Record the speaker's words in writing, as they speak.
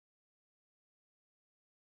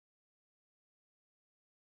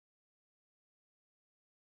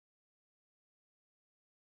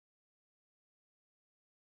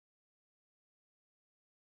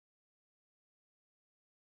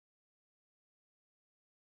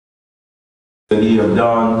that he had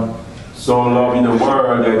done, so loving the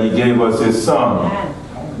world that he gave us his son,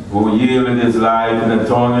 who yielded his life in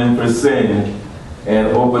atonement for sin and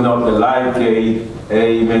opened up the life gate,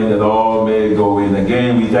 amen, that all may go in.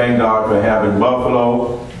 Again, we thank God for having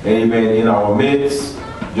Buffalo, amen, in our midst.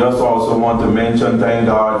 Just also want to mention, thank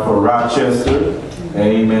God for Rochester,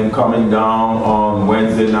 amen, coming down on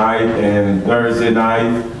Wednesday night and Thursday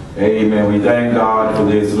night. Amen. We thank God for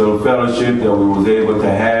this little fellowship that we was able to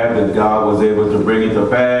have, that God was able to bring it to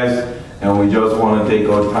pass. And we just want to take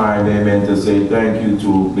our time, amen, to say thank you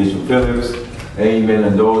to Bishop Phillips, amen,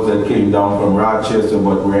 and those that came down from Rochester.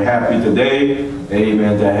 But we're happy today,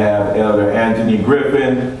 amen, to have Elder Anthony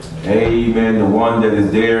Griffin, amen, the one that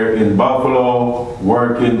is there in Buffalo,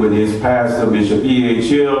 working with his pastor, Bishop E.H.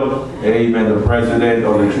 Hill, amen, the president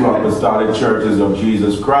of the True Apostolic Churches of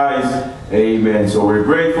Jesus Christ. Amen. So we're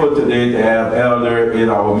grateful today to have Elder in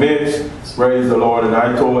our midst. Praise the Lord. And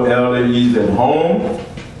I told Elder he's at home.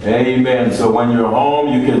 Amen. So when you're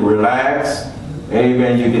home, you can relax.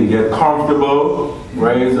 Amen. You can get comfortable.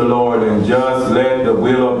 Praise the Lord. And just let the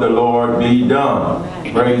will of the Lord be done.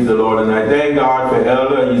 Praise the Lord. And I thank God for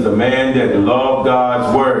Elder. He's a man that loves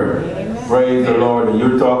God's word. Praise the Lord. And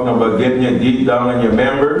you're talking about getting it deep down in your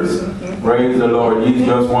members. Praise the Lord. He's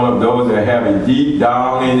just one of those that have it deep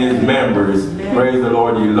down in his members. Praise the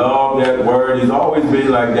Lord. He loved that word. He's always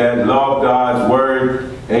been like that. Love God's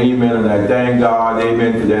word. Amen. And I thank God,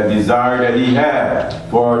 amen, for that desire that he had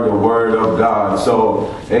for the word of God.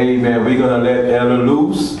 So, amen, we're going to let Elder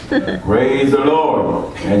loose. Praise the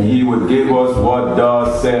Lord. And he would give us what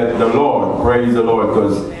thus said the Lord. Praise the Lord.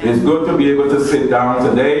 Because it's good to be able to sit down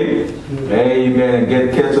today. Amen.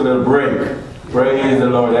 And catch a little break. Praise the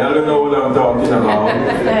Lord. Elder know what I'm talking about.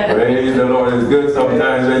 Praise the Lord. It's good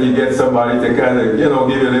sometimes when you get somebody to kind of, give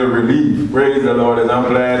you a little relief. Praise the Lord. And I'm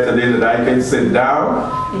glad today that I can sit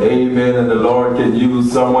down. Amen. And the Lord can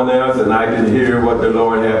use someone else and I can hear what the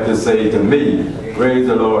Lord has to say to me. Praise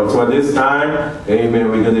the Lord. So at this time, amen,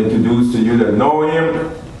 we're going to introduce to you that know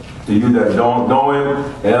him. To you that don't know him,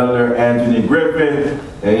 Elder Anthony Griffin,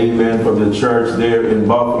 amen, from the church there in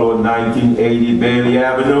Buffalo, 1980 Bailey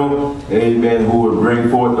Avenue, amen, who will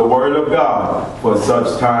bring forth the word of God for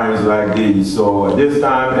such times like these. So at this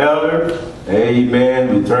time, Elder,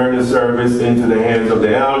 amen, we turn the service into the hands of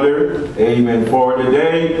the elder, amen, for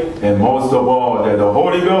today, and most of all, that the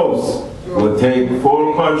Holy Ghost will take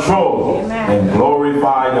full control and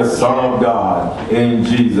glorify the Son of God in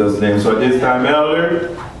Jesus' name. So at this time,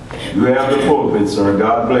 Elder, you have the pulpit, sir.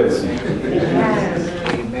 God bless you.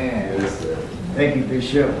 Amen. Thank you,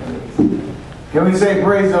 Bishop. Can we say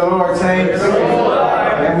praise the Lord, saints? Praise the Lord.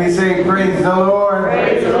 Can we say praise the Lord?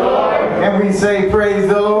 Praise the Lord. Can we say praise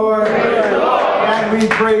the Lord? Praise the Lord. Can we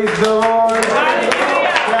praise the Lord? Can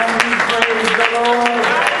we praise the Lord?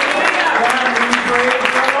 Can we praise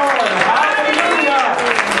the Lord? Hallelujah.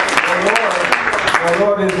 The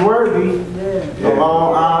Lord is worthy of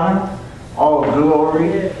all honor, all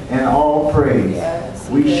glory, and all praise.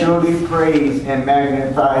 We surely praise and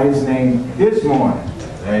magnify his name this morning.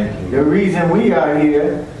 Thank you. The reason we are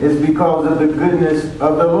here is because of the goodness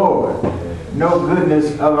of the Lord, no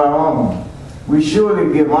goodness of our own. We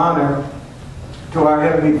surely give honor to our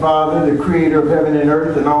Heavenly Father, the creator of heaven and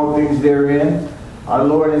earth and all things therein, our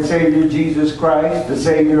Lord and Savior Jesus Christ, the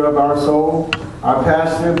Savior of our soul, our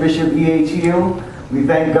pastor, Bishop E.H. Hill. We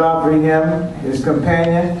thank God for him, his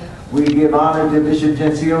companion. We give honor to Bishop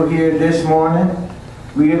Gencil here this morning.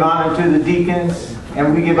 We give honor to the deacons,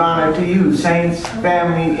 and we give honor to you, saints,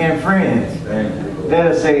 family, and friends. Let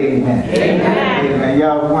us say amen. Amen. Amen.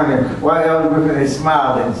 Y'all wonder why Elder Griffin is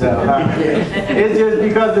smiling so. It's just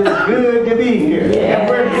because it's good to be here. And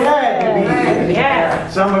we're glad to be here.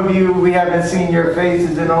 Some of you, we haven't seen your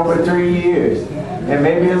faces in over 3 years, and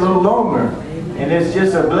maybe a little longer. And it's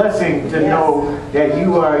just a blessing to know that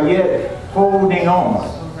you are yet holding on,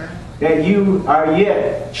 that you are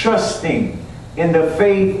yet trusting in the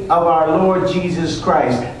faith of our Lord Jesus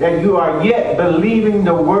Christ, that you are yet believing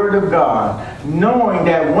the word of God, knowing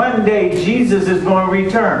that one day Jesus is going to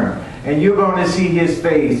return and you're going to see his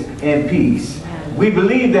face in peace. We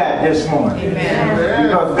believe that this morning. Amen.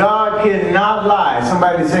 Because God cannot lie.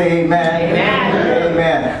 Somebody say amen. Amen.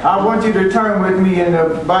 Amen. I want you to turn with me in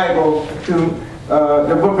the Bible to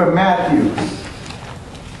the book of Matthew.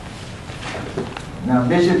 Now,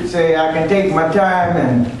 Bishop say I can take my time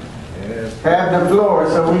and have the floor,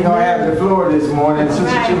 so we're going to have the floor this morning.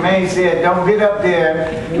 Sister Tremaine said, don't get up there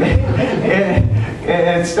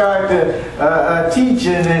and start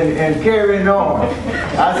teaching and carrying on.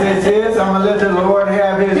 I said, sis, I'm going to let the Lord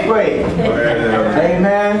have his way.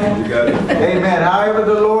 Amen. Amen. However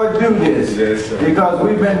the Lord do this, because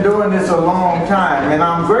we've been doing this a long time, and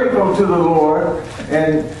I'm grateful to the Lord.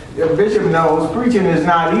 And Bishop knows preaching is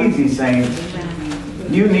not easy, saints.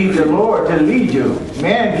 You need the Lord to lead you.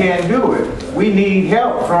 Man can't do it. We need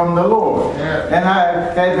help from the Lord. And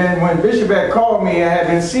I had been, when Bishop had called me, I had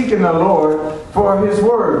been seeking the Lord for his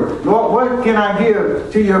word. Lord, what can I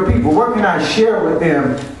give to your people? What can I share with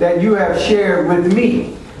them that you have shared with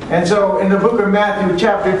me? And so in the book of Matthew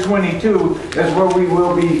chapter 22 is where we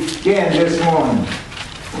will begin this morning.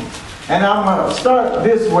 And I'm going to start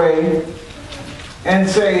this way and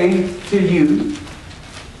say to you,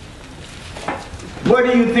 what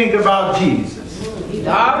do you think about Jesus?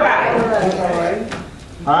 All right.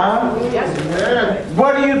 Huh? Yes.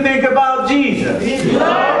 What do you think about Jesus? He's all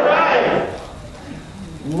right.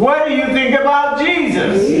 What do you think about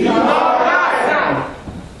Jesus? He's all right.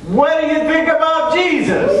 What do you think about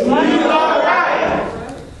Jesus? He's all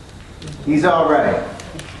right. He's all right.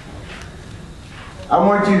 I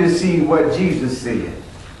want you to see what Jesus said.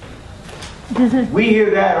 We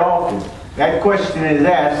hear that often. That question is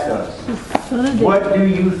asked us. What do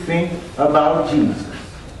you think about Jesus?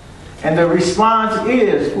 And the response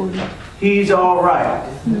is, he's all right.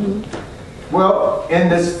 Well, in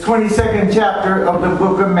this 22nd chapter of the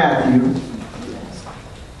book of Matthew,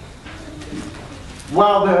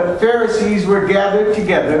 while the Pharisees were gathered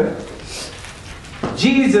together,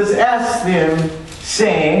 Jesus asked them,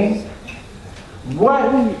 saying,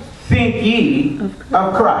 what think ye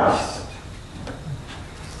of Christ?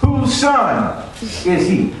 Whose son is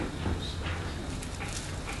he?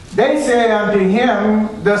 They said unto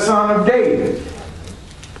him, the son of David.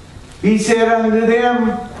 He said unto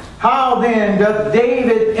them, how then doth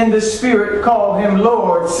David in the Spirit call him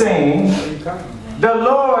Lord, saying, the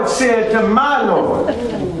Lord said to my Lord,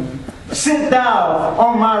 sit thou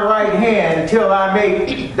on my right hand till I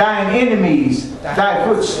make thine enemies thy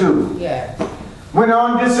footstool. Went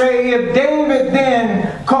on to say, if David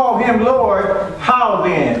then call him Lord, how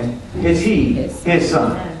then is he his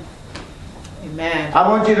son? Amen. I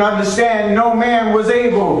want you to understand, no man was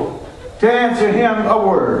able to answer him a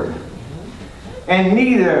word. And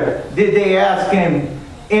neither did they ask him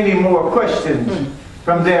any more questions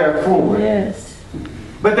from there forward. Yes.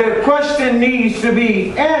 But the question needs to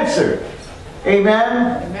be answered.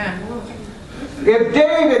 Amen? Amen. If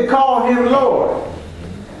David called him Lord,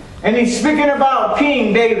 and he's speaking about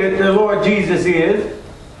King David, the Lord Jesus is,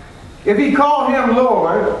 if he called him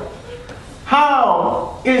Lord,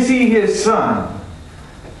 how is he his son?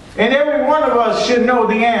 And every one of us should know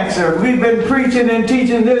the answer. We've been preaching and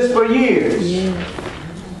teaching this for years.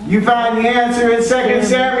 You find the answer in 2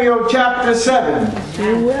 Samuel chapter 7.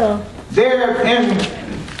 You will. There in,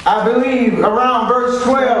 I believe, around verse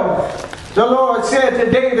 12, the Lord said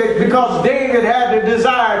to David, because David had the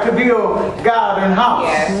desire to build God an house.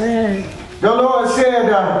 Yes. The Lord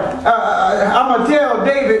said, I'm going to tell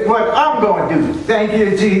David what I'm going to do. Thank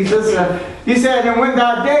you, Jesus. He said, and when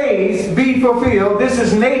thy days be fulfilled, this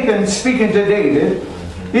is Nathan speaking to David.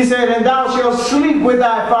 He said, and thou shalt sleep with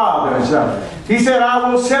thy fathers. He said, I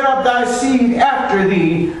will set up thy seed after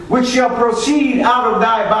thee, which shall proceed out of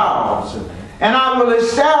thy bowels. And I will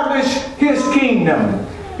establish his kingdom.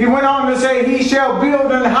 He went on to say, he shall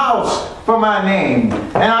build an house for my name,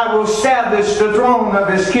 and I will establish the throne of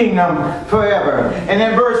his kingdom forever. And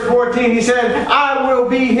in verse 14 he said, I will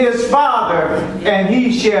be his father, and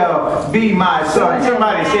he shall be my son.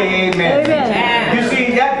 Somebody say amen. Amen. You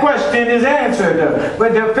see, that question is answered.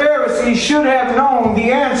 But the Pharisees should have known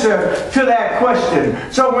the answer to that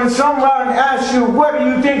question. So when someone asks you, what do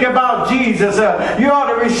you think about Jesus? You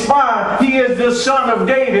ought to respond, he is the son of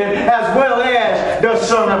David as well as the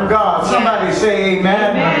son of God. Somebody say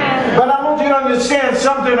amen. Amen. But I want you to understand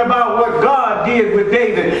something about what God did with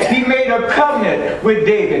David. He made a covenant with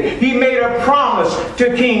David. He made a promise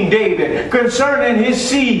to King David concerning his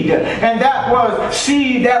seed. And that was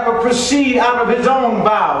seed that would proceed out of his own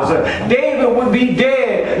bowels. David would be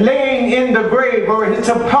dead, laying in the grave or his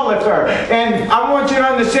sepulcher. And I want you to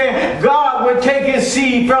understand, God would take his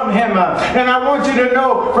seed from him. And I want you to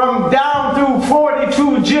know, from down through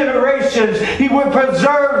 42 generations, he would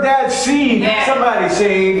preserve that seed. Yeah. Somebody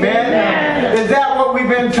say amen. Amen. Is that what we've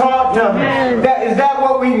been taught? Is that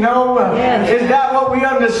what we know? Yes. Is that what we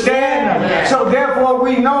understand? Yes. So therefore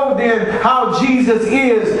we know then how Jesus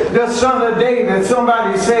is the son of David.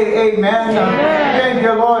 Somebody say amen. Thank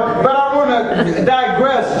you, Lord. But I want to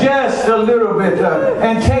digress just a little bit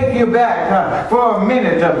and take you back for a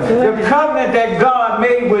minute. The covenant that God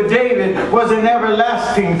made with David was an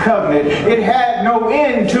everlasting covenant. It had no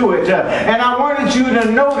end to it. And I wanted you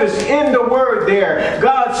to notice in the word there,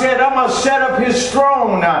 God said, I'm going to set up his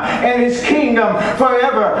throne and his kingdom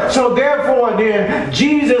forever. So therefore then,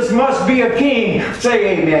 Jesus must be a king.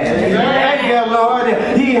 Say amen. Thank you, Lord.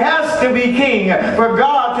 He has to be king for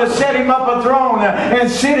God to set him up a throne and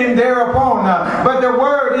sit him thereupon. But the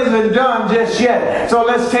word isn't done just yet. So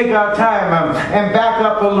let's take our time and back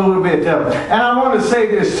up a little bit. And I want to say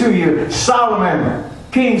this to you. Solomon,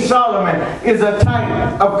 King Solomon, is a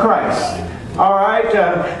type of Christ. All right,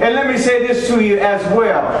 and let me say this to you as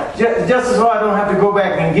well, just so I don't have to go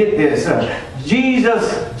back and get this.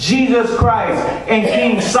 Jesus Christ and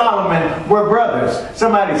King Solomon were brothers.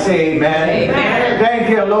 Somebody say amen. Amen. Thank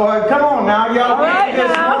you, Lord. Come on now, y'all. Right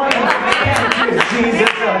this morning. Jesus,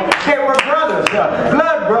 they were brothers,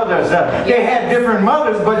 blood brothers. They had different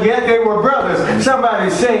mothers, but yet they were brothers.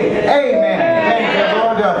 Somebody say amen. Thank you,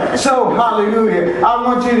 Lord. So, hallelujah. I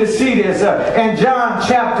want you to see this in John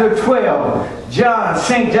chapter 12.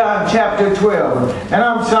 St. John chapter 12. And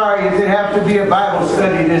I'm sorry if it has to be a Bible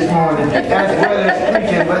study this morning as well as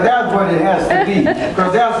preaching, but that's what it has to be,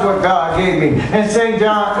 because that's what God gave me. In St.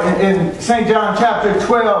 John chapter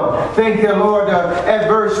 12, thank you, Lord, at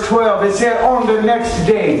verse 12, it said, on the next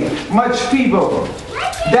day, much people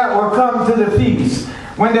that were come to the feast,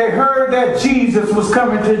 when they heard that Jesus was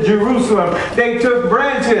coming to Jerusalem, they took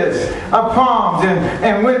branches of palms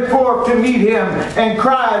and went forth to meet him and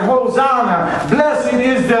cried, Hosanna, blessed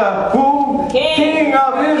is the who? King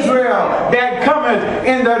of Israel that cometh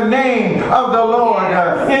in the name of the Lord.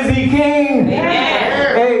 Is he king?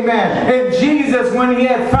 Yes. Amen. And Jesus, when he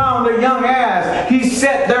had found a young ass, he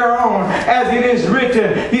set thereon, as it is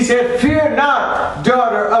written. He said, fear not,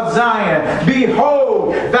 daughter of Zion.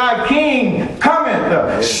 Behold, thy king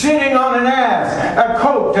cometh, sitting on an ass, a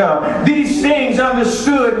coat. These things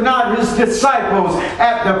understood not his disciples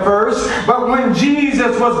at the first, but when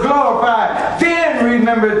Jesus was glorified, then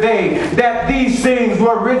remembered they that these things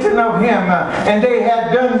were written of him, and they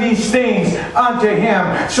had done these things unto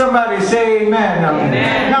him. Somebody say amen.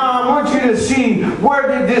 Amen. Now I want you to see, where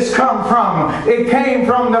did this come from? It came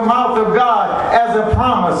from the mouth of God as a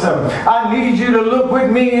promise. I need you to look with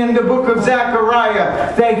me in the book of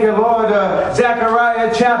Zechariah. Thank you, Lord.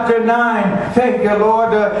 Zechariah chapter 9. Thank you,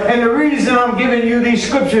 Lord. And the reason I'm giving you these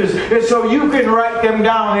scriptures is so you can write them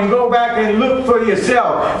down and go back and look for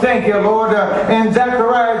yourself. Thank you, Lord. In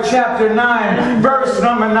Zechariah chapter 9, verse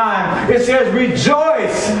number 9, it says,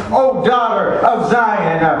 rejoice, O daughter of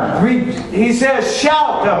Zion. He says,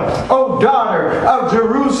 shout, O daughter of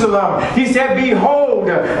Jerusalem. He said, behold,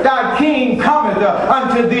 thy king cometh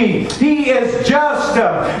unto thee. He is just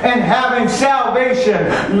and having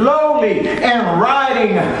salvation, lowly and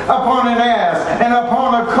riding upon an ass, and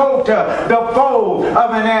upon a coat, the foal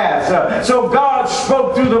of an ass. So God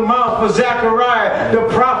spoke through the mouth of Zechariah the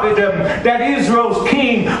prophet that Israel's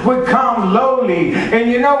king would come lowly. And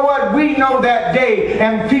you know what? We know that day,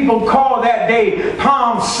 and people call that day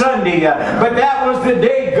Palm Sunday, but that was the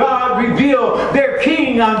day God revealed their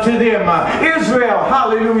king unto them. Israel,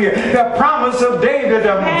 hallelujah. The promise of David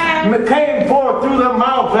came forth through the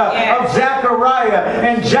mouth of Zechariah,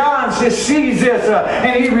 and John sees this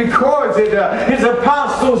and he records it. His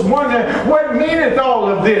apostles wonder, what meaneth all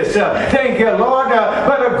of this? Thank you, Lord.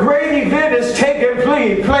 But a great event is taking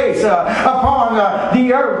place upon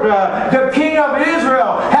the earth. The King of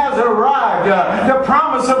Israel has arrived. The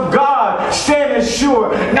promise of God standing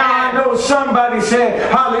sure. Now I know somebody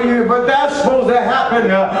said, hallelujah, but that's supposed to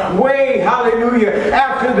happen way, hallelujah,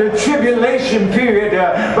 after the tribulation period.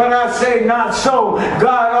 But I say not so.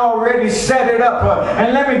 God already set it up.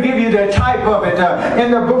 And let me give you the type of it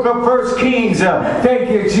in the book of 1 Kings. Thank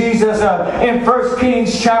you, Jesus. In 1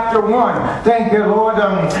 Kings chapter 1. Thank you, Lord.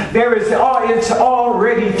 It's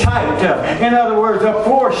already typed. In other words, a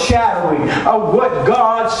foreshadowing of what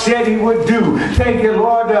God said he would do. Thank you,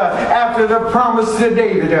 Lord. After the promise to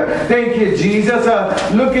David. Thank you, Jesus.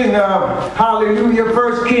 Look in, hallelujah,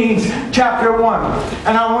 1 Kings chapter 1.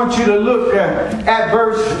 And I want you to look at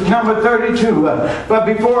verse number 32. But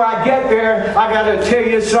before I get there, I got to tell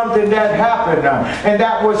you something that happened. And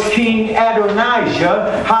that was King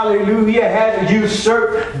Adonijah, hallelujah, had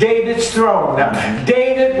usurped David's throne.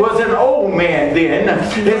 David was an old man then.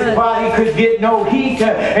 His body could get no heat.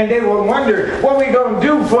 And they were wondering, what are we going to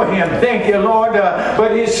do for him? Thank you, Lord.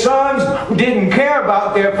 But his sons didn't care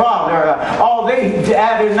about their father. All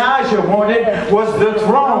Adonijah wanted was the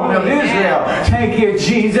throne of Israel. Thank you,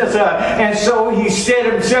 Jesus. And so he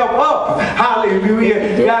set himself up.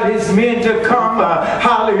 Hallelujah. Got his men to come.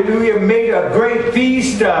 Hallelujah. Made a great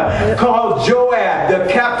feast called Joab,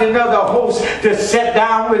 the captain of the host, to sit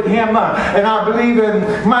down with him. And I believe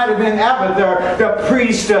it might have been Abiathar, the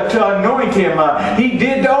priest, to anoint him. He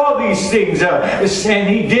did all these things. And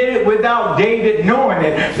he did it without David knowing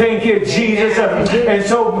it. Thank you, Jesus. And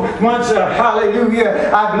so once,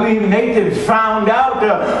 hallelujah, I believe Nathan found out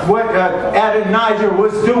what Adonijah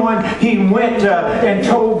was doing. He went and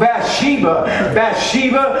told Bathsheba.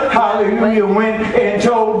 Bathsheba, hallelujah, went and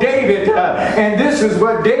told David. And this is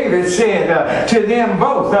what David said to them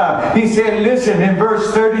both. He said, listen, in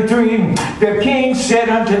verse 33, the king said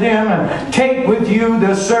unto them, take with you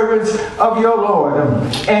the servants of your Lord,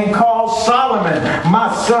 and call Solomon,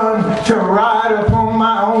 my son, to ride upon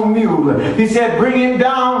my own mule. He said, bring him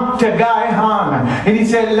down to Gihon. And he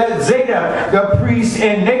said, let Zadok the priest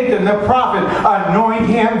and Nathan the prophet anoint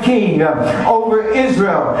him king over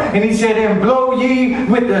Israel. And he said, and blow ye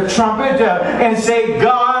with the trumpet and say,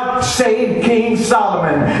 God save King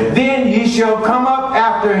Solomon. Then ye shall come up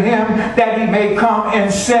after him, that he may come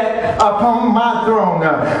and sit upon my throne.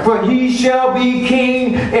 For he shall be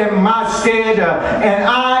king in my stead, and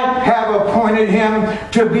I have appointed him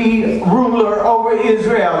to be ruler over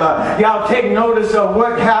Israel. Y'all take notice of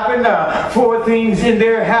what happened. Four things in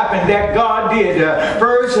there happened that God did.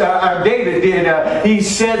 First, David did. He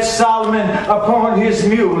set Solomon upon his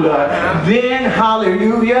mule. Then,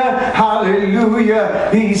 hallelujah, hallelujah,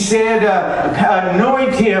 he said,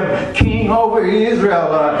 anoint him king over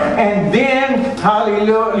Israel. And then,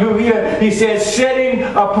 hallelujah, he said, set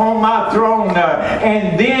him upon my throne.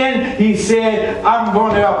 And then he said, I'm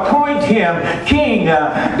going to appoint him king.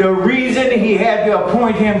 The reason he had to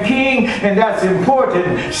appoint him king, and that's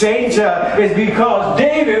important, saints, is because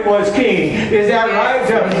David was king. Is that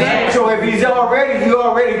right? So if you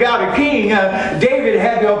already got a king, David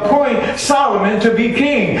had to appoint Solomon to be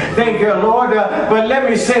king. Thank you, Lord. But let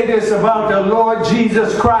me say this about the Lord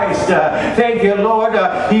Jesus Christ. Thank you, Lord.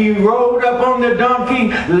 He rode up on the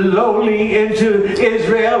donkey lowly into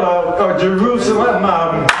Israel or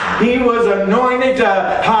Jerusalem. He was anointed,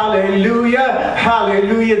 hallelujah,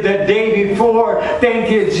 hallelujah, the day before.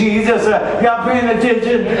 Thank you, Jesus. Y'all paying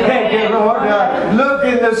attention? Thank you, Lord. Look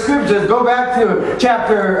in the scriptures. Go back to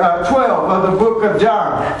chapter 12 of the book of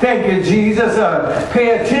John. Thank you, Jesus.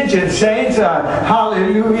 Pay attention, saints.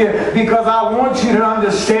 Hallelujah. Because I want you to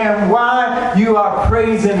understand why you are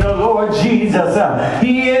praising the Lord Jesus.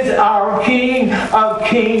 He is our King of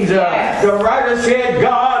Kings. The writer said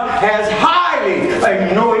God has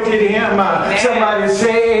highly anointed him. Somebody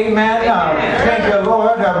say amen. Thank you,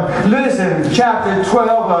 Lord. Listen, chapter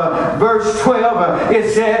 12, verse 12,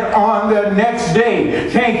 it said on the next day,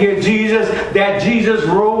 thank you, Jesus, that Jesus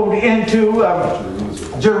rode into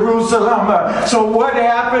Jerusalem. So what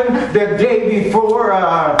happened the day before?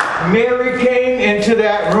 Mary came into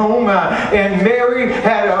that room, and Mary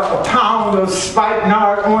had a pound of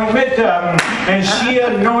spikenard ointment, and she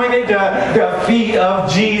anointed the feet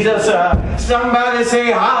of Jesus. Somebody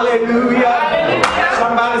say hallelujah. Hallelujah.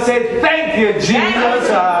 Somebody say thank you, Jesus.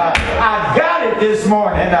 I got it this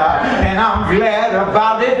morning, and I'm glad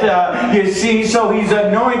about it. You see, so he's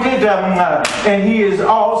anointed, and he is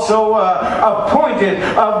also appointed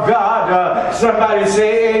of God. Somebody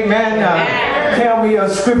say amen. Tell me a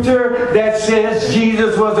scripture that says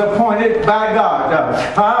Jesus was appointed by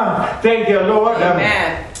God. Thank you, Lord.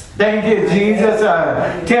 Amen. Thank you, Jesus.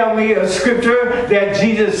 Tell me a scripture that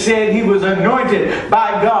Jesus said he was anointed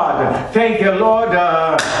by God. Thank you, Lord.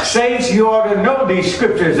 Saints, you ought to know these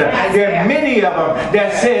scriptures. There are many of them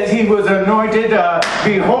that says he was anointed.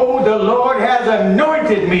 Behold, the Lord has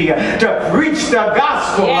anointed me to preach the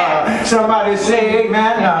gospel. Somebody say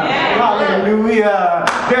amen. Hallelujah.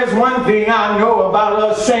 There's one thing I know about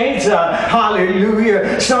us saints.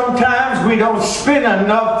 Hallelujah. Sometimes we don't spend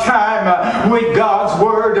enough time with God's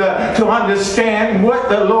word to understand what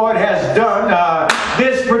the Lord has done.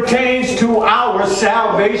 This pertains to our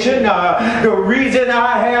salvation. The reason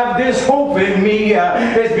I have this hope in me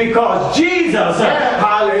is because Jesus,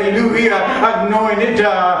 hallelujah, anointed,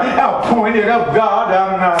 appointed of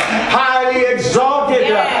God, highly exalted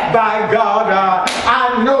by God.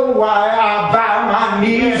 I know why I bow my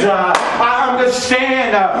knees. I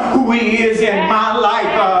understand who he is in my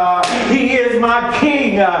life. He is my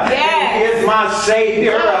King. He is my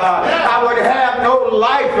Savior. I would have no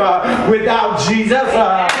life without Jesus.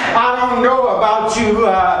 I don't know about you,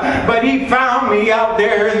 but he found me out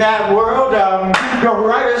there in that world. The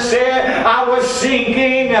writer said I was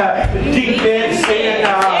sinking deep in sin,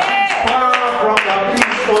 far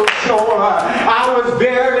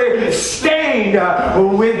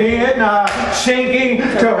remained within, sinking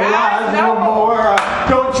to rise no more.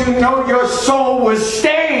 Don't you know your soul was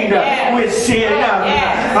stained with sin?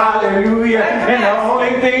 Hallelujah. And the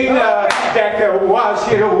only thing that could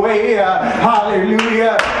wash it away,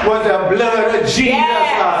 hallelujah, was the blood of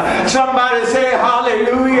Jesus. Somebody say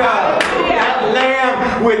hallelujah. That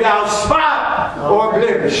lamb without spot or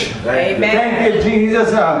blemish. Amen. Thank you,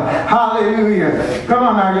 Jesus. Hallelujah. Come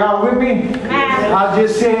on now, y'all with me? I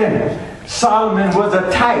just said Solomon was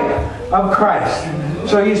a type of Christ.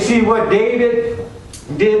 So you see what David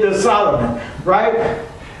did to Solomon, right?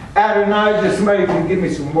 Adonijah, somebody can give me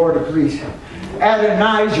some water, please.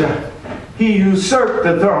 Adonijah, he usurped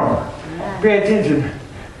the throne. Pay attention.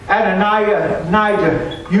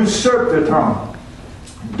 Adonijah usurped the throne.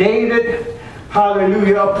 David,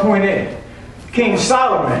 hallelujah, appointed King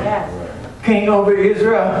Solomon, king over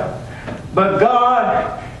Israel. But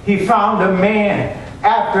God, he found a man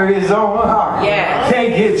after his own heart.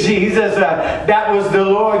 Thank you, Jesus. That was the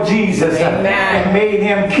Lord Jesus. And made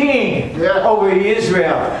him king over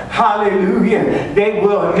Israel. Hallelujah. They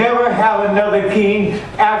will never have another king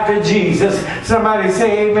after Jesus. Somebody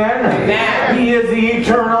say amen. He is the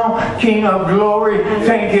eternal King of glory.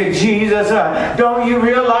 Thank you, Jesus. Don't you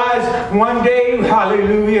realize one day,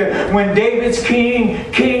 hallelujah, when David's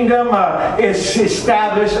kingdom is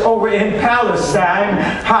established over in Palestine,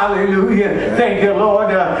 hallelujah, thank you, Lord.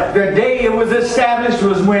 The day it was established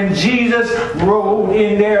was when Jesus rode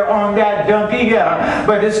in there on that donkey.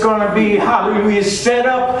 But it's going to be, hallelujah, set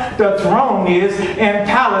up. The throne is in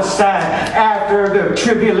Palestine after the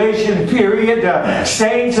tribulation period.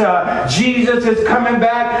 Saints, Jesus is coming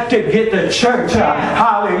back to get the church.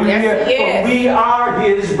 Hallelujah. For we are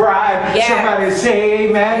his bride. Somebody say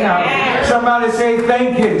amen. Somebody say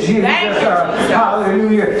thank you, Jesus.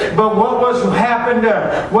 Hallelujah. But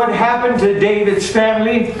what happened to David's family?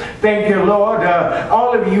 Thank you, Lord.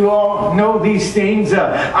 All of you all know these things.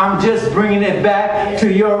 I'm just bringing it back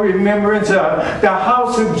to your remembrance. The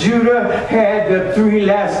house of Judah had the three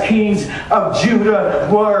last kings of Judah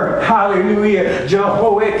were, hallelujah,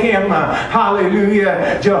 Jehoiakim,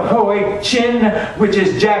 hallelujah, Jehoiachin, which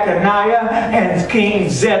is Jeconiah, and King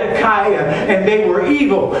Zedekiah, and they were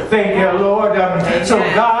evil. Thank you, Lord. So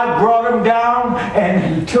God brought them down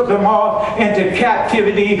and took them off into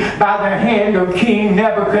captivity by the hand of King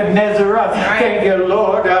Nebuchadnezzar. Thank you,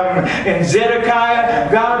 Lord. And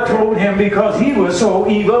Zedekiah, God told him, because he was so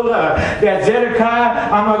evil, that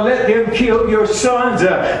Zedekiah, I'm going to let them kill your sons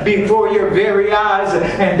before your very eyes.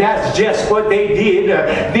 And that's just what they did.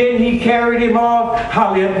 Then he carried him off,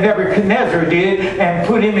 how Nebuchadnezzar did, and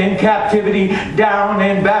put him in captivity down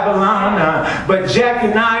in Babylon. But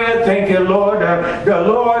Jeconiah, thank you, Lord, the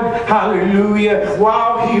Lord, hallelujah,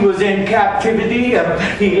 while he was in captivity,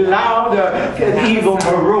 he allowed evil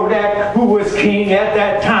Merodach, who was king at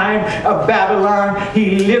that time of Babylon,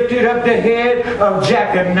 he lifted up the head of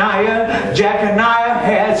Jeconiah. Jeconiah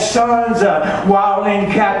had sons while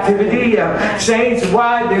in captivity. Saints,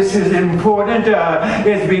 why this is important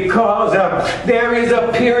is because there is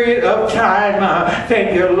a period of time,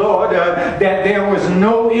 thank you, Lord, that there was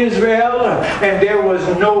no Israel and there was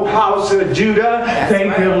no house of Judah.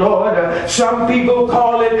 Thank you, Lord. Some people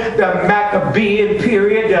call it the Maccabean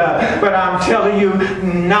period, but I'm telling you,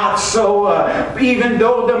 not so. Even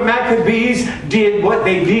though the Maccabees did what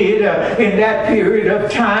they did in that period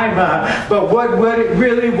of time, but what it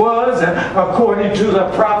really was, according to the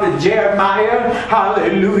prophet Jeremiah,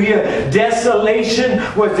 hallelujah, desolation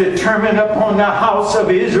was determined upon the house of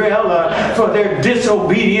Israel for their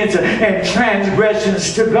disobedience and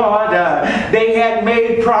transgressions to God. They had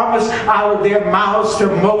made promise out of their mouths to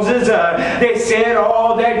Moses. They said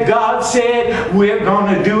all that God said, we're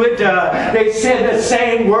going to do it. They said the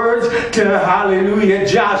same words to, hallelujah,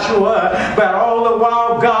 Joshua, but all the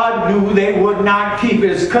while God knew they would not keep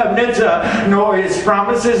his covenants nor his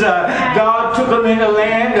promises. God took them in a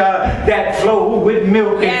land that flowed with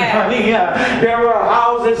milk and honey. There were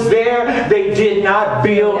houses there they did not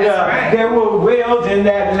build. There were wells in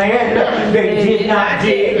that land they did not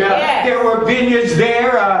dig. There were vineyards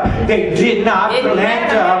there they did not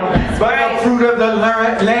plant. But the fruit of the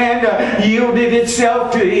land yielded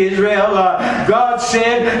itself to Israel. God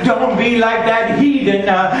said, don't be like that heathen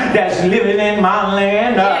that's living in my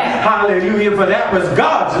land. Hallelujah, for that was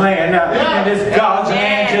God's land. And it's God's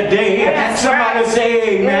land today. Somebody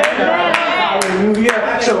say amen.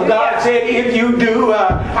 Hallelujah. So God said, if you do,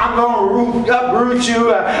 I'm going to uproot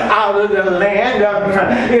you out of the land.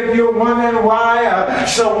 If you're wondering why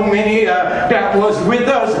so many that was with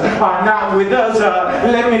us are not with us,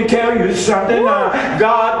 let me tell you something.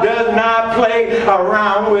 God does not play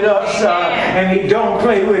around with us, and He don't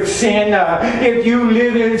play with sin. If you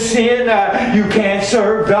live in sin, you can't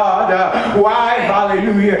serve God. Why?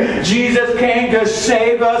 Hallelujah. Jesus came to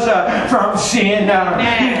save us from sin.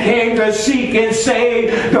 He came to seek and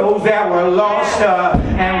save those that were lost,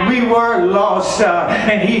 and we were lost,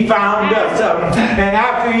 and He found us. And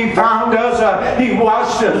after He found us, He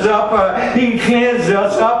washed us up, He cleansed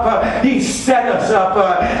us up, He set us up,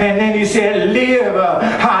 and then He said, live,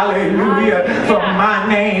 hallelujah, for my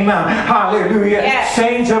name, hallelujah.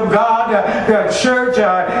 Saints of God, the church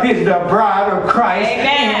is the bride of Christ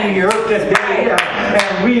in the earth today,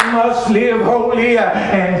 and we must live holy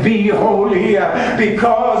and be holy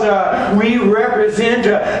because we represent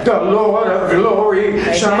the Lord of glory.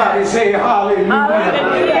 Somebody say hallelujah.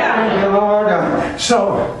 Thank you, Lord.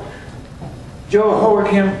 So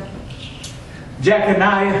Jehoiakim,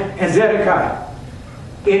 Jeconiah, and Zedekiah,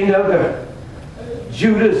 end of the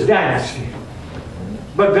Judah's dynasty.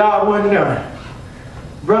 But God wasn't done.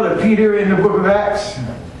 Brother Peter in the book of Acts,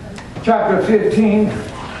 chapter 15.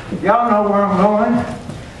 Y'all know where I'm going.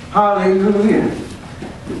 Hallelujah.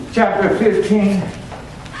 Chapter 15.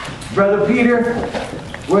 Brother Peter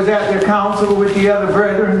was at the council with the other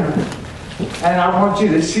brethren, and I want you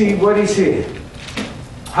to see what he said.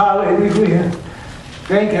 Hallelujah.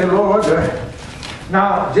 Thank you, Lord.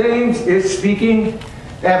 Now, James is speaking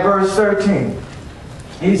at verse 13.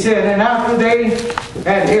 He said, and after they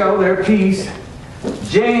had held their peace,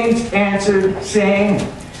 James answered, saying,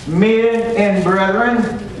 men and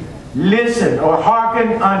brethren, listen or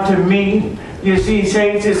hearken unto me. You see,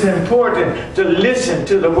 saints, it's important to listen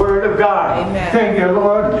to the word of God. Amen. Thank you,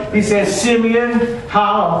 Lord. He says, Simeon,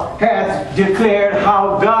 how hath declared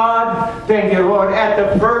how God, thank you, Lord, at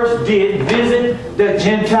the first did visit the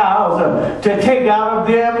Gentiles to take out of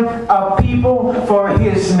them a people for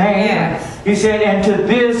His name. Yes. He said, and to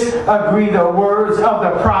this agree the words of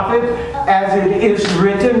the prophet as it is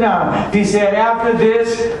written. He said, after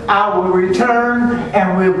this I will return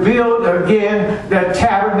and will build again the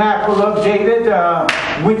tabernacle of David,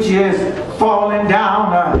 which is fallen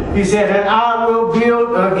down. He said, and I will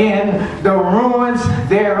build again the ruins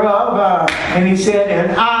thereof. And he said,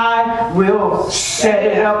 and I will set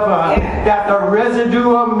it up that the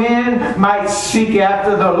residue of men might seek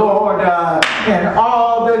after the Lord. And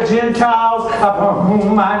all the Gentiles upon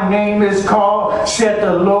whom my name is called, said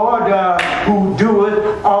the Lord, who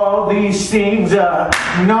doeth all these things.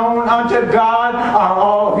 Known unto God are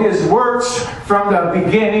all His works from the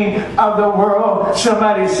beginning of the world.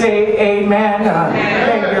 Somebody say amen.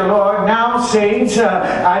 Thank you, Lord. Now, saints,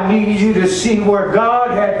 I need you to see where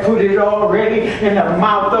God had put it already in the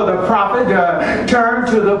mouth of the prophet. Turn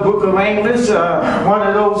to the book of Amos, one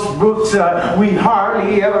of those books we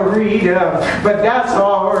hardly ever read, but that's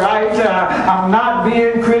all right. I'm not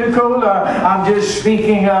being critical. I'm just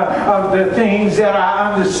speaking of the things that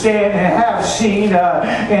I understand and have seen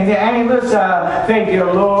in the Amos. Thank you,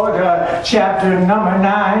 Lord. Chapter number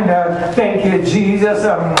 9. Thank you, Jesus.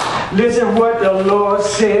 Listen what the Lord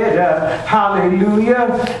said.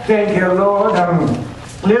 Hallelujah. Thank you, Lord.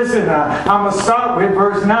 Listen, I'm going to start with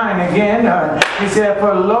verse 9 again. He said,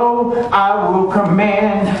 for lo, I will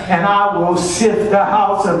command and I will sift the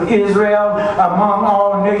house of Israel among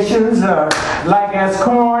all nations, like as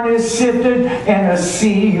corn is sifted in a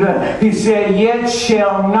sieve. He said, yet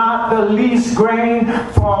shall not the least grain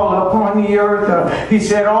fall upon the earth. He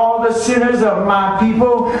said, all the sinners of my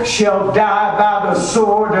people shall die by the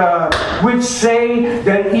sword, which say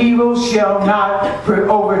that evil shall not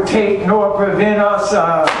overtake nor prevent us.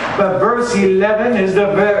 But verse 11 is the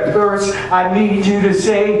verse I need you to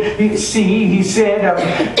say. See, he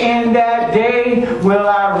said, in that day will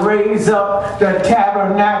I raise up the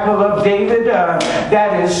tabernacle of David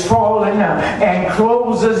that is fallen and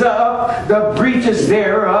closes up the breaches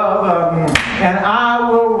thereof. And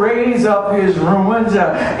I will raise up his ruins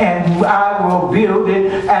and I will build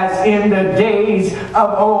it as in the days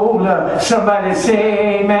of old. Somebody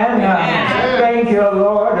say amen. Thank you,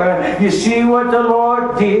 Lord. You see what the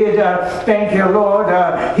Lord did. Thank you, Lord.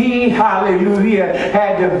 He, hallelujah,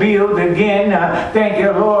 had to build again. Thank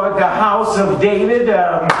you, Lord, the house of David.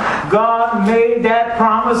 God made that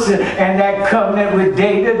promise and that covenant with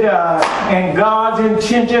David, and God's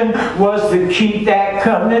intention was to keep that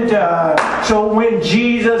covenant. So when Jesus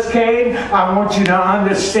Jesus came, I want you to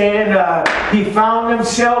understand, he found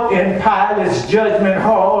himself in Pilate's judgment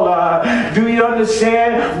hall. Do you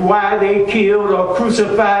understand why they killed or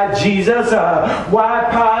crucified Jesus? Why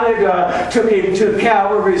Pilate took him to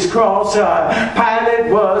Calvary's cross?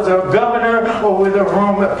 Pilate was a governor over the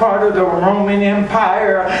Roman part of the Roman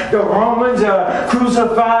Empire. The Romans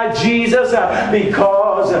crucified Jesus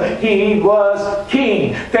because he was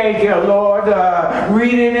king. Thank you, Lord.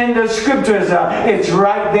 Reading in the scriptures, it's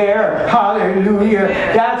right there. Hallelujah.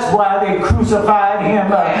 That's why they crucified him,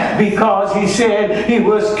 because he said he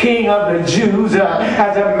was king of the Jews.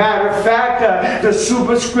 As a matter of fact, the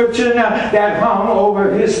superscription that hung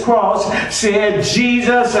over his cross said,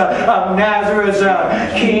 Jesus of Nazareth,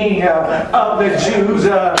 king of the Jews.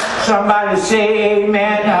 Somebody say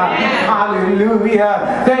amen.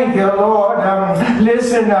 Hallelujah. Thank you, Lord.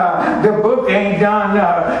 Listen, the book ain't done,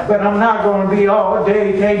 but I'm not going to be all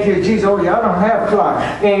day. Thank you, Jesus. Oh, y'all don't have clock.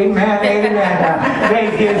 Amen, amen.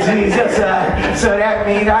 Thank you, Jesus. So that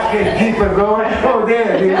means I can keep it going. Oh,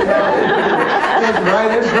 there it is. It's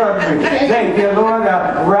right in front of me. Thank you, Lord.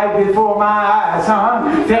 Right before my eyes, huh?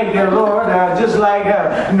 Thank you, Lord. Just like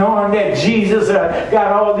knowing that Jesus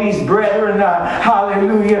got all these brethren,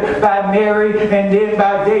 hallelujah, by Mary and then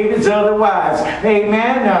by David's other wives.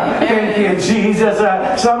 Amen. Thank you, Jesus.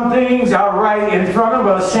 Some things are right in front of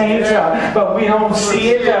us, saints, but we don't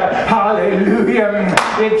see it. Hallelujah.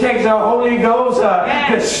 It takes the Holy Ghost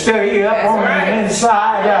to stir you up on the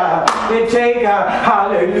inside. It takes,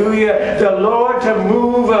 hallelujah, the Lord to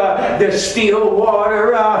move the still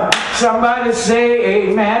water. Somebody say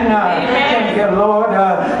amen. Thank you, Lord.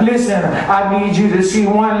 Listen, I need you to see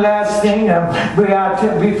one last thing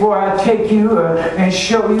before I take you and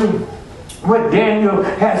show you what Daniel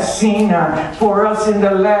has seen for us in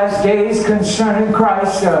the last days concerning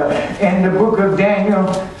Christ in the book of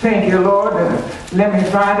Daniel. Thank you, Lord. Let me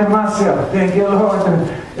find it myself. Thank you, Lord.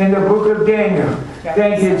 In the book of Daniel.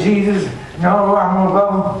 Thank you, Jesus. No, I'm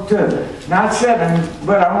going to go to, not 7,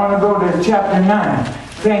 but I want to go to chapter 9.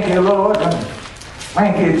 Thank you, Lord.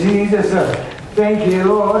 Thank you, Jesus. Thank you,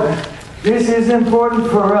 Lord. This is important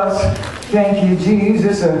for us. Thank you,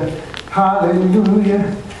 Jesus.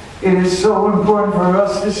 Hallelujah. It is so important for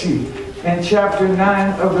us to see in chapter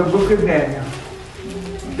 9 of the book of Daniel.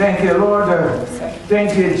 Thank you, Lord.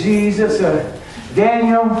 Thank you, Jesus.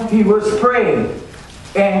 Daniel, he was praying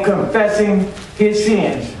and confessing his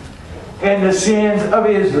sins and the sins of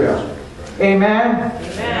Israel. Amen?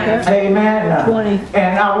 Amen. Amen.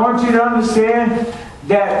 And I want you to understand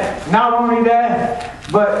that not only that,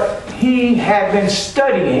 but he had been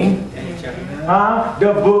studying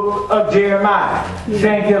the book of Jeremiah.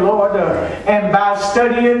 Thank you, Lord. And by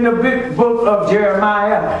studying the book of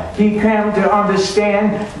Jeremiah, he came to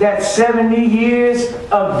understand that 70 years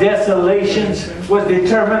of desolations was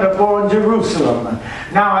determined upon Jerusalem.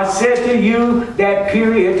 Now I said to you that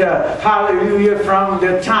period, hallelujah, from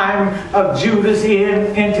the time of Judas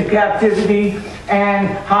into captivity, and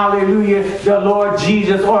hallelujah, the Lord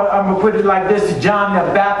Jesus, or I'm going to put it like this, John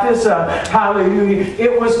the Baptist, hallelujah,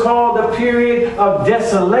 it was called the period of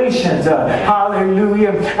desolations,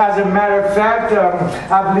 hallelujah. As a matter of fact,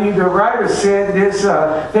 I believe the writer said this,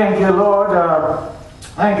 thank you, Lord,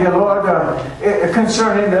 thank you, Lord,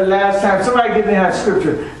 concerning the last time. Somebody give me that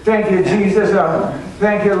scripture. Thank you, Jesus.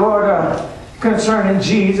 Thank you, Lord, concerning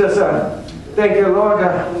Jesus. Thank you,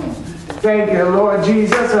 Lord. Thank you, Lord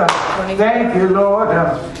Jesus. Thank you, Lord.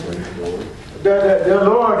 The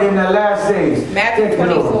Lord in the last days. Matthew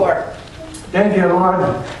 24. Thank you,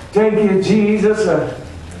 Lord. Thank you, Jesus.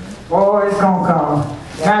 Oh, it's going to come.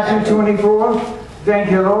 Matthew 24.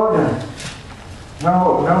 Thank you, Lord.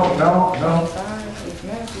 No.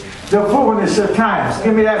 The fullness of times.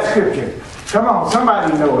 Give me that scripture. Come on,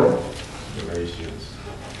 somebody know it.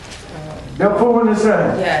 The fullness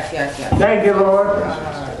of... Yes. Thank you, Lord.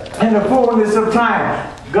 In the fullness of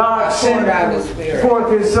time, God sent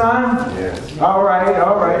forth his son. Yes. All right.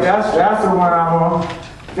 That's the one I want.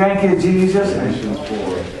 Thank you, Jesus.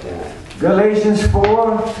 Galatians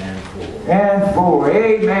 4 and 4.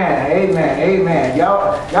 Amen.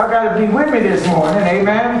 Y'all got to be with me this morning.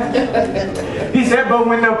 Amen. He said, but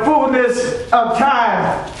when the fullness of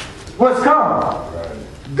time was come,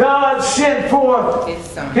 God sent forth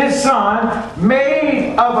his son,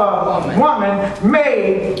 made of a woman,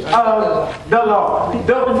 made of the law.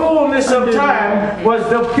 The fullness of time was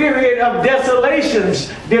the period of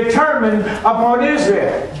desolations determined upon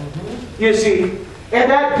Israel. You see, and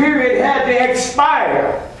that period had to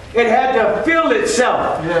expire. It had to fill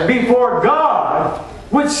itself before God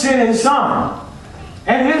would send his son.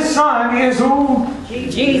 And his son is who?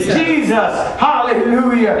 Jesus. Jesus.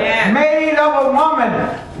 Hallelujah. Amen. Made of a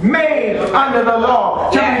woman, made under the law,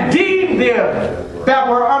 to redeem them that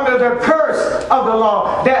were under the curse of the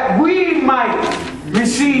law, that we might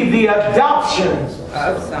receive the adoption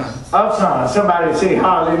Of sons. of sons. Somebody say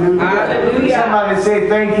hallelujah. Hallelujah. Somebody say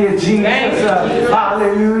thank you, Jesus. Thank you, Jesus.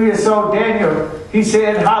 Hallelujah. So Daniel, he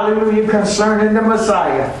said hallelujah concerning the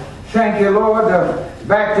Messiah. Thank you, Lord.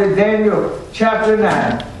 Back to Daniel chapter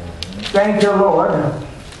 9. Thank you, Lord.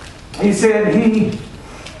 He said he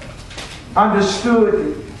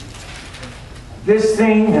understood this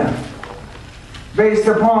thing based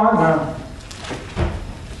upon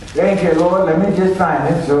thank you, Lord. Let me just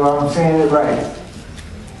find it so I'm saying it right.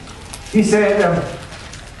 He said,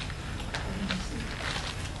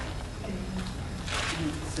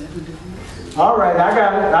 all right, I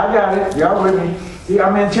got it. Y'all with me? See,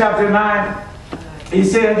 I'm in chapter 9. He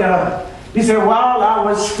said, while I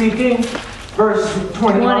was speaking, verse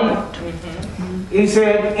 21, he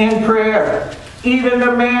said, in prayer, even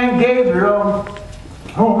the man Gabriel,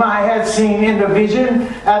 whom I had seen in the vision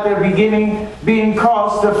at the beginning, being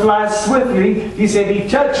caused to fly swiftly, he said, he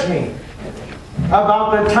touched me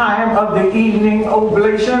about the time of the evening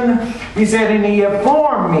oblation. He said, and he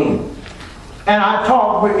informed me, and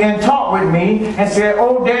talked with me, and said,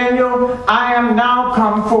 "O Daniel, I am now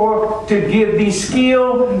come forth to give thee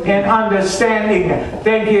skill and understanding."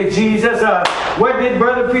 Thank you, Jesus. What did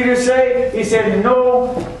Brother Peter say? He said,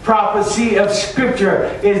 no prophecy of Scripture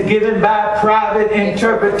is given by private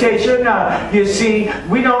interpretation. You see,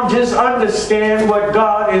 we don't just understand what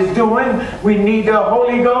God is doing. We need the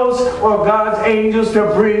Holy Ghost or God's angels to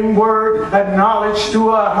bring word and knowledge to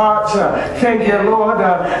our hearts. Thank you, Lord.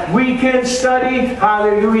 We can study,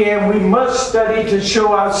 hallelujah, and we must study to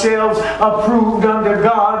show ourselves approved unto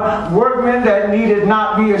God, workmen that needed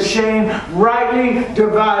not be ashamed, rightly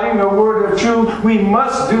dividing the word of truth. We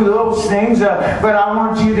must do those things, but I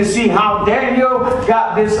want you to see how Daniel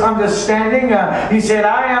got this understanding. He said,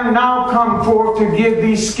 I am now come forth to give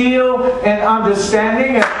thee skill and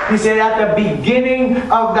understanding. He said, at the beginning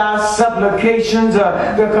of thy supplications,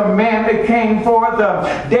 the commandment came forth.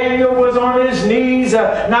 Daniel was on his knees,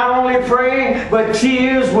 not only praying, but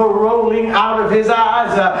tears were rolling out of his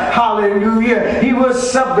eyes. Hallelujah. He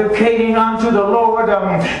was supplicating unto the Lord.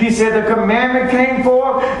 He said, the commandment came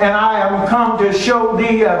forth, and I am come to show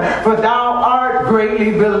thee, for thou art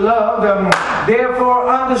greatly beloved. Therefore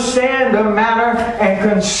understand the matter and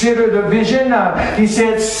consider the vision. He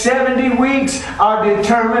said 70 weeks are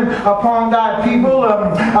determined upon thy people,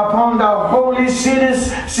 upon the holy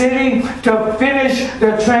city to finish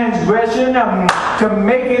the transgression, to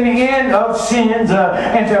make an end of sins,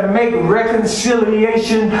 and to make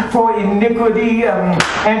reconciliation for iniquity,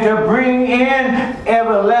 and to bring in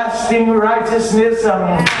everlasting righteousness,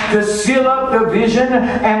 to seal up the vision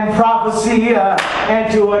and prophecy,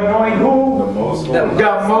 and to anoint who? The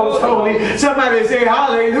most holy. Somebody say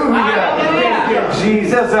hallelujah. Hallelujah.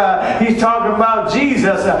 Jesus. He's talking about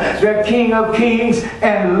Jesus, the King of Kings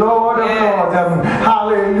and Lord of Lords.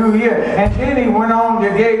 Hallelujah. And then he went on to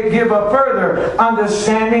give a further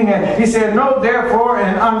understanding. And he said, know therefore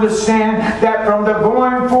and understand that from the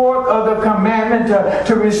going forth of the commandment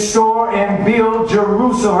to restore and build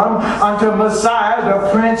Jerusalem unto Messiah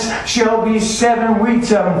the Prince shall be 7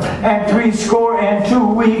 weeks and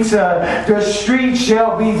 62 weeks. The street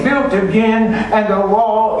shall be built again, and the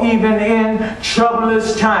wall even in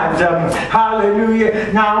troublous times.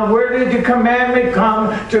 Hallelujah. Now, where did the commandment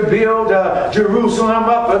come to build Jerusalem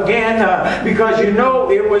up again? Because you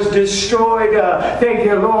know it was destroyed. Thank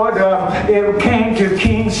you, Lord. It came to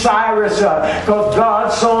King Cyrus because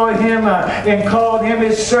God saw him and called him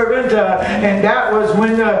his servant, and that was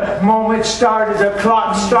when the moment started, the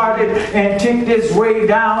clock started and ticked its way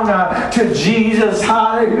down to Jesus.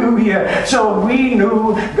 Hallelujah. So we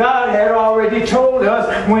knew God had already told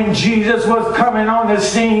us when Jesus was coming on the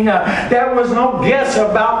scene. There was no guess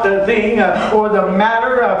about the thing or the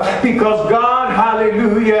matter, because God,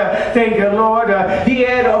 hallelujah, thank you, Lord, He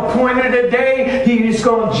had appointed a day He's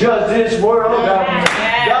going to judge this world.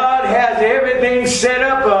 God has everything set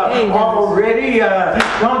up already.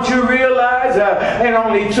 Don't you realize it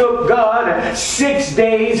only took God 6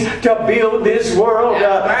 days to build this world?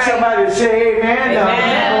 Somebody say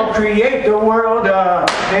amen. Or create the world.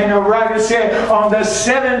 And the writer said on the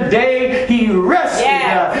 7th day He rested.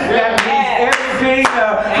 That means everything,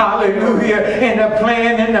 hallelujah, in the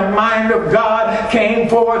plan and the mind of God came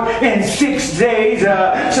forth in 6 days.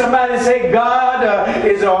 Somebody say God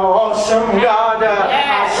is an awesome God.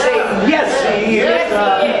 I say yes. Yes, He is.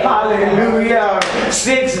 Hallelujah.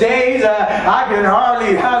 6 days, I can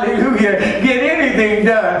hardly, hallelujah, get anything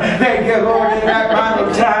done. Thank you, Lord, in that amount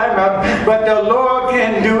of time. But the Lord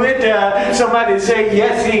can do it. Somebody say,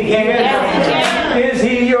 yes, He can. Yes, He can. Is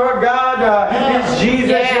He your God? Is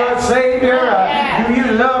Jesus your Savior? Do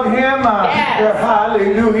you love Him?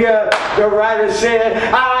 Hallelujah. The writer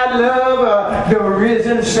said, I love the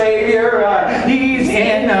risen Savior. He's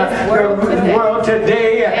in the world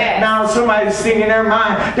today. Now somebody's thinking in their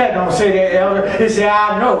mind, that don't say that, elder. They say,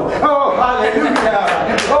 I know. Oh,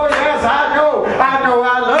 hallelujah. Oh, yes, I know.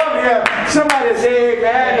 I love you. Somebody say,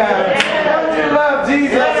 amen. Don't you love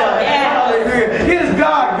Jesus? Hallelujah. Is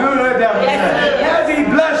God good? Has He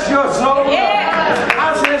blessed your soul?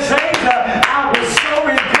 I said, saints, I was so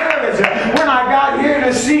encouraged when I got here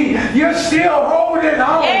to see you're still holding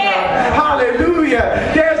on.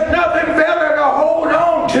 Hallelujah. There's nothing better to hold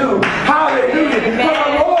on to. Hallelujah. For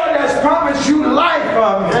the Lord has promised you life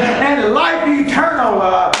and life eternal.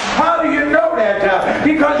 How do you know that?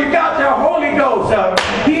 Because you got the Holy Ghost.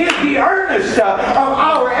 He is the earnest of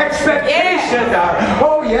our expectation.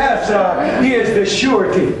 Oh yes, He is the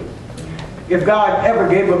surety. If God ever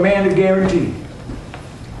gave a man a guarantee,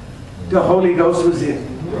 the Holy Ghost was it.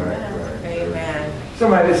 Amen.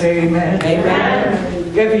 Somebody say amen.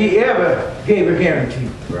 Amen. If He ever gave a guarantee,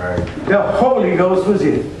 the Holy Ghost was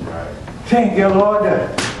it. Thank you, Lord.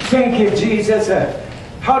 Thank you, Jesus.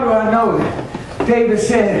 How do I know that? David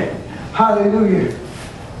said, hallelujah.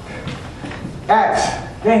 Acts.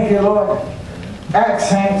 Thank you, Lord. Acts,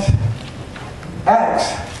 saints.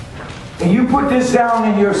 Acts. And you put this down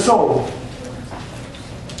in your soul.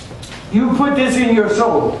 You put this in your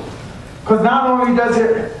soul. Because not only does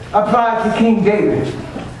it apply to King David,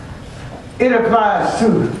 it applies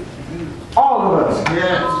to all of us.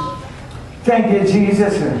 Yes. Thank you,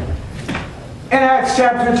 Jesus. In Acts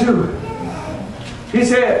chapter 2, he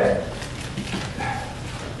said,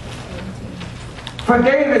 for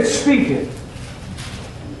David speaking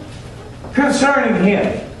concerning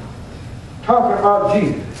him, talking about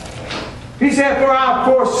Jesus. He said, for I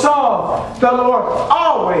foresaw the Lord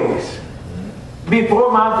always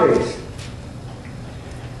before my face.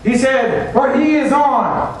 He said, for He is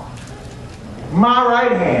on my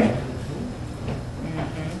right hand,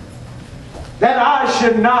 that I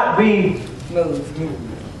should not be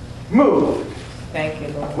moved. Thank you,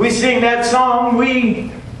 Lord. We sing that song,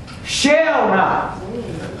 we shall not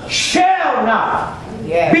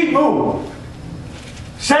be moved.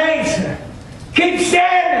 Saints, keep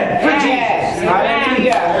standing for Jesus.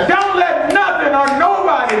 Hallelujah. Don't let nothing or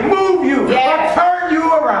nobody move you or turn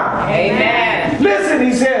you around. Amen. Listen,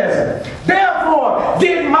 he says, therefore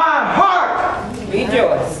did my heart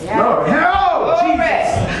Rejoice. Lord, oh, Jesus.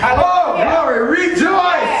 Oh, glory,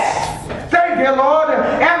 rejoice. Thank you, Lord.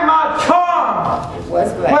 And my tongue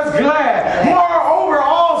Was glad. Moreover,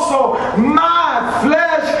 also my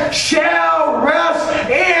flesh shall rest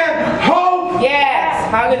in hope. Yes.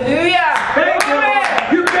 Hallelujah. Thank you,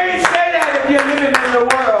 Lord. You can't say that if you're living in the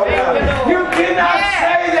world. You cannot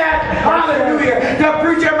say that. Hallelujah. The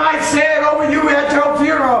preacher might say it over you at your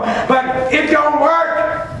funeral, but it don't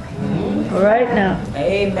work. Right now.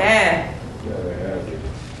 Amen.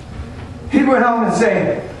 He went on to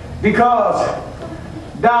say, because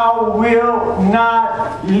thou wilt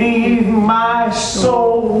not leave my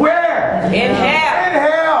soul where? In hell. In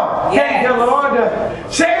hell. Thank you, Lord.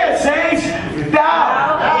 Say it, saints.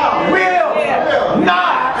 Thou wilt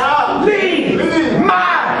not leave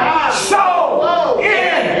my soul in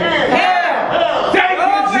hell. Thank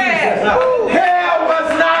you, Jesus. Hell was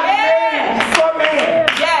not made for me.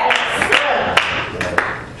 Yes.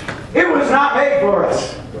 It was not made for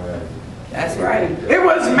us. That's right. It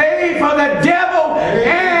was made for the devil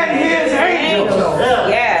and his angels.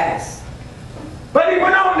 Yes. But he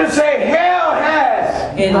went on to say, hell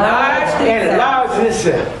has enlarged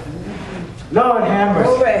itself. Lord have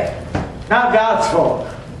mercy. Not God's fault.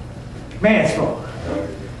 Man's fault.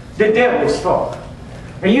 The devil's fault.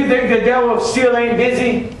 And you think the devil still ain't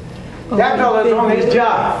busy? That fella's on his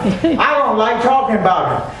job. I don't like talking about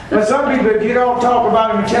him. But some people, if you don't talk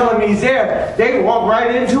about him and tell him he's there, they walk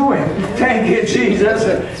right into him. Thank you, Jesus.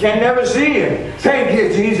 And never see him. Thank you,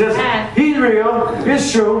 Jesus. He's real.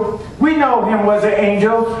 It's true. We know him was an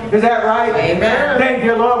angel. Is that right? Amen. Thank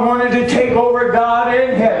you, Lord. Wanted to take over God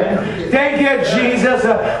in heaven. Thank you, Jesus.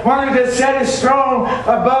 Wanted to set his throne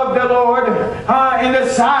above the Lord in the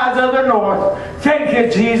sides of the north. Thank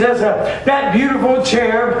you, Jesus. That beautiful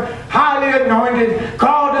cherub, highly anointed,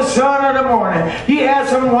 called the Son of the Morning. He has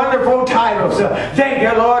some wonderful titles. Thank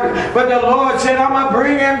you, Lord. But the Lord said, I'm going to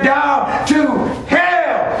bring him down to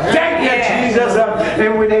hell. Thank you, Jesus.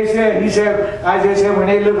 And when he said, said when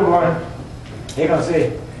they look upon him, they're going to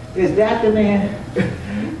say, is that the man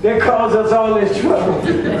that caused us all this trouble?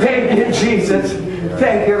 Thank you, Jesus.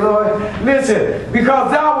 Thank you, Lord. Listen,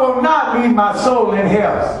 because thou wilt not leave my soul in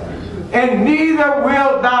hell, and neither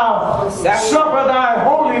wilt thou suffer thy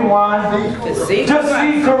Holy One to see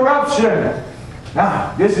corruption.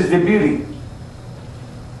 Now, this is the beauty.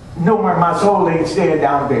 Knowing my soul ain't staying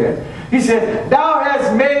down there. He said, thou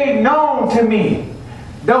hast made known to me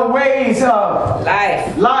the ways of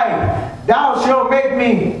life. Thou shalt make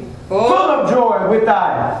me full of joy with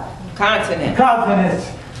thy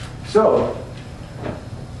countenance. So,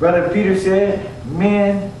 Brother Peter said,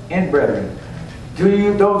 men and brethren, to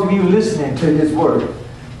you, those of you listening to his word,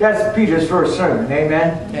 that's Peter's first sermon.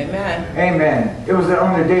 Amen? Amen. Amen. It was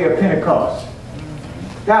on the day of Pentecost.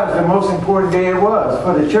 That was the most important day it was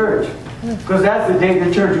for the church. Because that's the day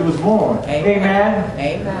the church was born. Amen.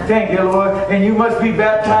 Amen. Thank you, Lord. And you must be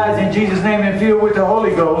baptized in Jesus' name and filled with the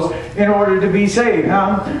Holy Ghost in order to be saved,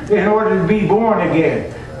 in order to be born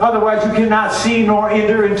again. Otherwise, you cannot see nor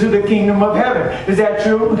enter into the kingdom of heaven. Is that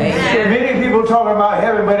true? Amen. Many people talk about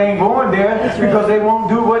heaven but ain't going there because they won't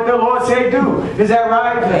do what the Lord say do. Is that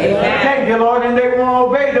right? Amen. Thank you, Lord. And they won't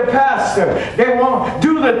obey the pastor. They won't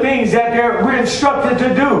do the things that we're instructed to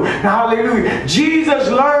do. Now, hallelujah. Jesus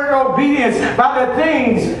learned obedience by the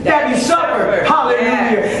things that he suffered. Hallelujah.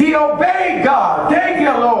 Yes. He obeyed God. Thank you,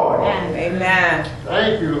 Lord. Amen.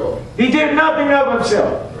 Thank you, Lord. He did nothing of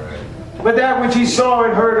himself, but that which he saw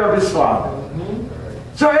and heard of his Father.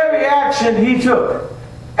 So every action he took,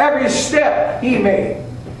 every step he made,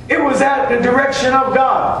 it was at the direction of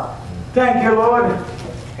God. Thank you, Lord.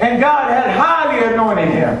 And God had highly anointed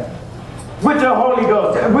him with the Holy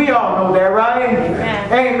Ghost. We all know that, right?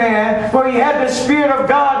 Amen. Amen. For he had the Spirit of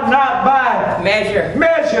God not by measure,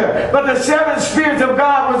 but the seven spirits of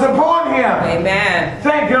God was upon him. Amen.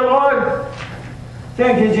 Thank you, Lord.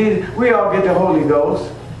 Thank you, Jesus. We all get the Holy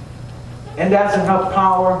Ghost. And that's enough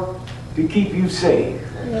power to keep you saved.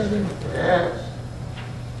 Yes.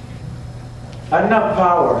 Enough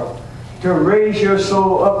power to raise your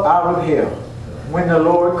soul up out of hell when the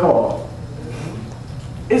Lord called.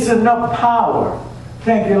 It's enough power,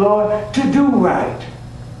 thank you, Lord, to do right,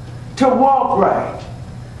 to walk right,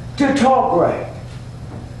 to talk right.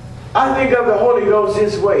 I think of the Holy Ghost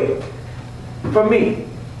this way. For me,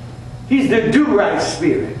 he's the do-right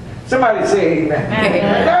spirit. Somebody say amen.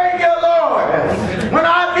 Amen. Thank you, Lord. When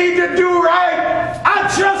I need to do right, I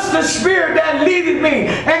trust the Spirit that leadeth me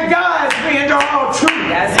and guides me into all truth.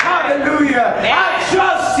 That's right. Hallelujah. Yes. I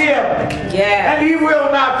trust him. Yeah. And he will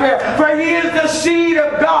not fail. For he is the seed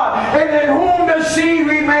of God. And in whom the seed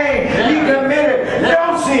remains, he committed.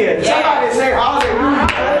 Don't see it. Yes. Somebody say hallelujah.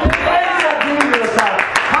 Praise Jesus.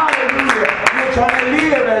 Hallelujah. You're trying to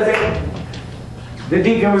live as it. The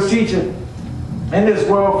deacon was teaching. In this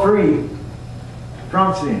world free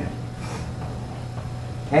from sin.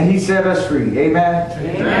 And he set us free. Amen?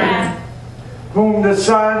 Amen. Whom the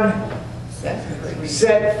Son set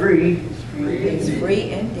free. It's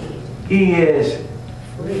free indeed. He is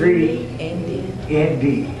free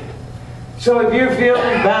indeed. So if you're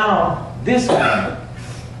feeling bound this time,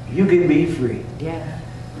 you can be free. Yeah.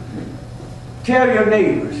 Tell your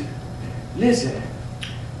neighbors, listen,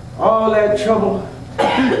 all that trouble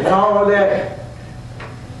and all that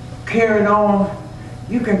carrying on,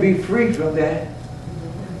 you can be free from that.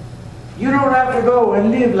 You don't have to go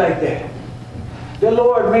and live like that. The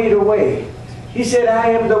Lord made a way. He said,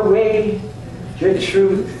 I am the way, the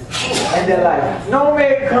truth, and the life. No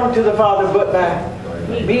man come to the Father but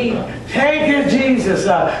by me. Thank you, Jesus.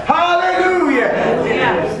 Hallelujah.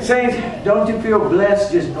 Yeah. Saints, don't you feel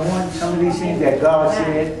blessed just knowing some of these things that God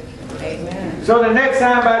said? Amen. So the next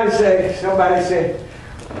time somebody say,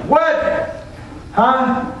 what?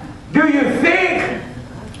 Do you think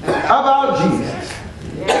about Jesus?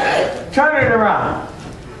 Turn it around.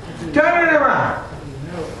 Turn it around.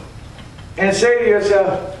 And say to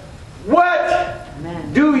yourself, what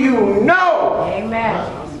do you know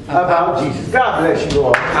about Jesus? God bless you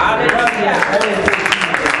all. Hallelujah.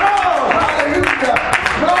 Oh, hallelujah.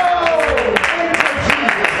 Oh, thank you,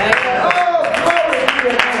 Jesus. Oh, glory to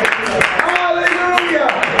your name. Hallelujah.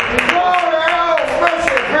 Glory. Oh,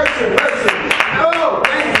 mercy, mercy, mercy. Oh,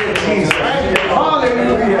 thank you, Jesus.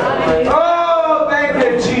 Hallelujah. Oh, thank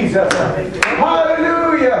you, Jesus.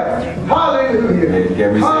 Hallelujah. Hallelujah. Can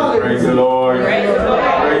we say praise the Lord? Praise the Lord.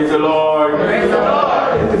 Praise the Lord. Praise the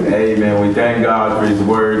Lord. Amen. We thank God for his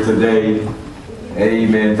word today.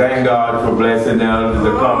 Amen. Thank God for blessing them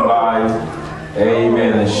to come by.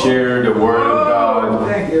 Amen. And share the word of God.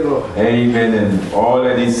 Thank you, Lord. Amen. And all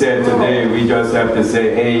that he said today, we just have to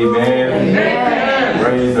say amen. Amen.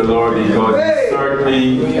 Praise the Lord, because he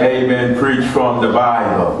certainly, amen, preached from the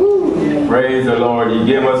Bible. Praise the Lord. He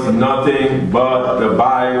gave us nothing but the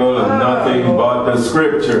Bible and nothing but the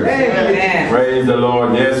scriptures. Praise the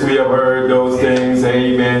Lord. Yes, we have heard those things,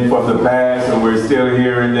 amen, from the past, and we're still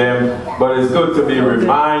hearing them. But it's good to be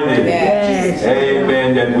reminded,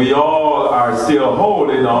 amen, that we all are still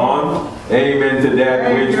holding on, amen, to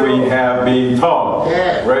that which we have been taught.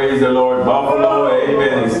 Praise the Lord. Buffalo,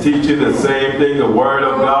 amen, is teaching the same thing, the Word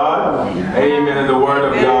of God. Amen. And the Word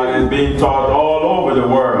of God is being taught all over the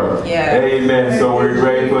world. Amen. So we're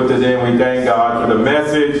grateful today, and we thank God for the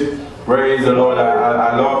message. Praise the Lord.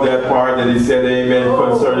 I love that part that he said, amen,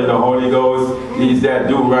 concerning the Holy Ghost. He's that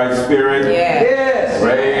do-right spirit.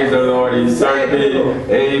 Praise the Lord. He certainly,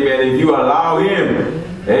 amen, if you allow him,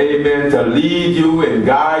 amen, to lead you and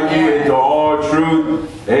guide you into all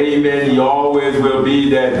truth, amen, he always will be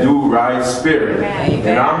that do-right spirit.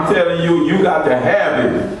 And I'm telling you, you got to have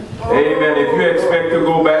it. Amen. If you expect to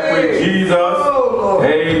go back with Jesus,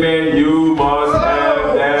 amen, you must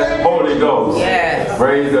have that Holy Ghost.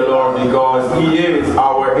 Praise the Lord, because he is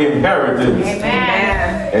our inheritance.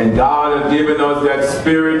 And God has given us that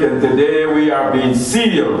spirit, and today we are being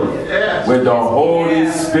sealed with the Holy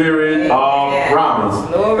Spirit of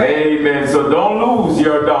promise. Amen. So don't lose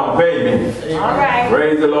your down payment.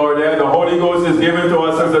 Praise the Lord. The Holy Ghost is given to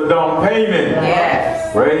us as a down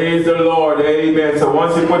payment. Praise the Lord. Amen. So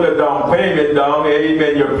once you put the down payment down,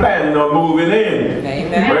 amen, you're planning on moving in.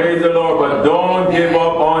 Praise the Lord. But don't give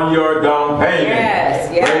up on your down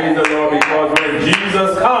payment. Praise the Lord, because when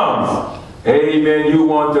Jesus comes, amen, you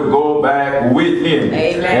want to go back with him.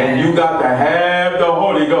 And you got to have the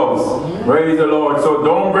Holy Ghost. Praise the Lord. So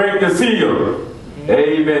don't break the seal.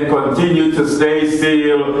 Amen. Continue to stay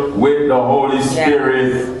sealed with the Holy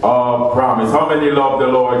Spirit of promise. How many love the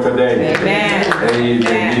Lord today? Amen. We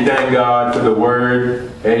thank God for the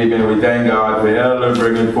word. Amen. We thank God for Elder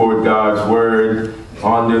bringing forth God's word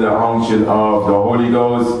under the unction of the Holy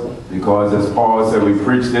Ghost. Because as Paul said, we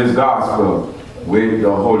preach this gospel with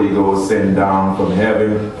the Holy Ghost sent down from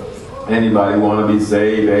heaven. Anybody want to be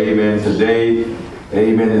saved? Amen. Today,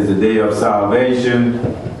 amen, is the day of salvation.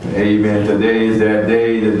 Amen. Today is that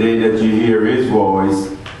day, the day that you hear his voice.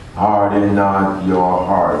 Harden not your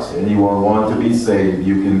hearts. Anyone want to be saved,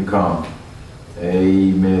 you can come.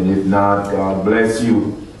 Amen. If not, God bless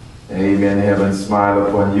you. Amen. Heaven smile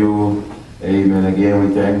upon you. Amen. Again,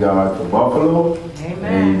 we thank God for Buffalo.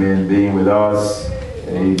 Amen. Being with us.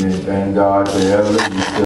 Amen. Thank God for Evelyn.